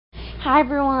Hi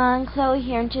everyone, Chloe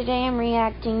here, and today I'm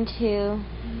reacting to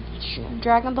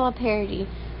Dragon Ball parody,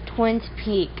 Twins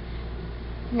Peak.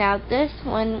 Now this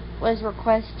one was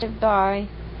requested by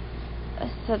a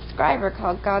subscriber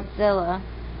called Godzilla.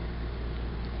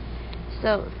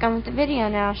 So let's go with the video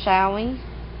now, shall we?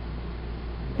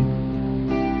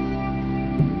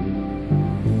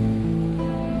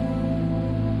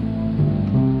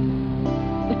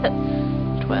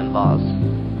 Twin balls.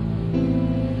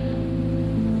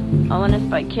 And it's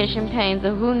by Kish and Pain,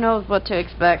 so who knows what to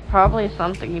expect. Probably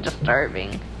something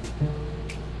disturbing.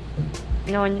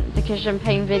 Knowing the Kish and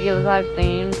Pain videos I've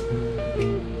seen.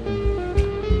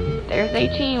 There's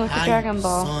 18 with the Dragon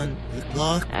Ball. Son,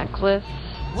 necklace.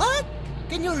 What?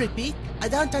 Can you repeat? I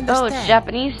don't understand. Oh, it's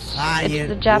Japanese. It's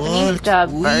the Japanese dub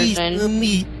version.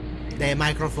 The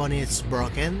microphone is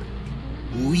broken.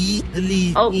 We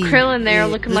leave. Oh, Krillin there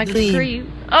looking like a creep.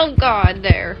 Oh God,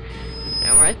 there.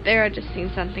 Now right there, I just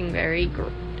seen something very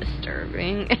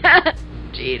disturbing.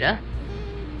 Cheetah.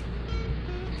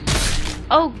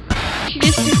 Oh, she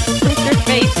just took her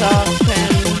face off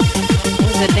and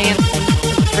was a dancing,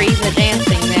 Frieza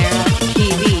dancing there on the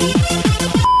TV.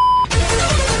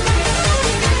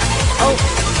 Oh,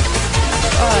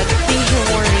 God, seizure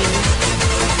warning.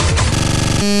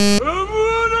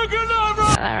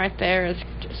 That right there is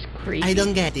just creepy. I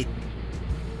don't get it.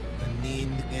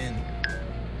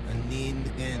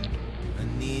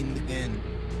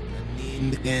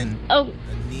 Again. Oh,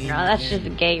 no, that's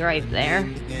just gay right there.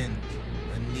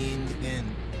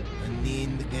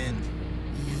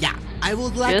 Yeah, I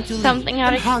would like just to something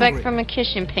I'd expect hungry. from a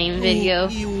Kish and Pain video.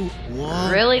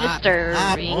 Really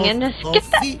disturbing, and just get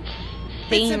that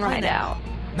scene right out.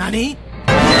 Nani?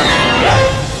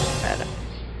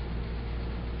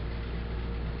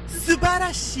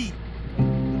 Subarashi.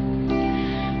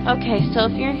 Okay, so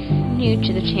if you're new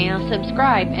to the channel,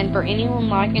 subscribe, and for anyone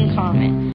like and comment.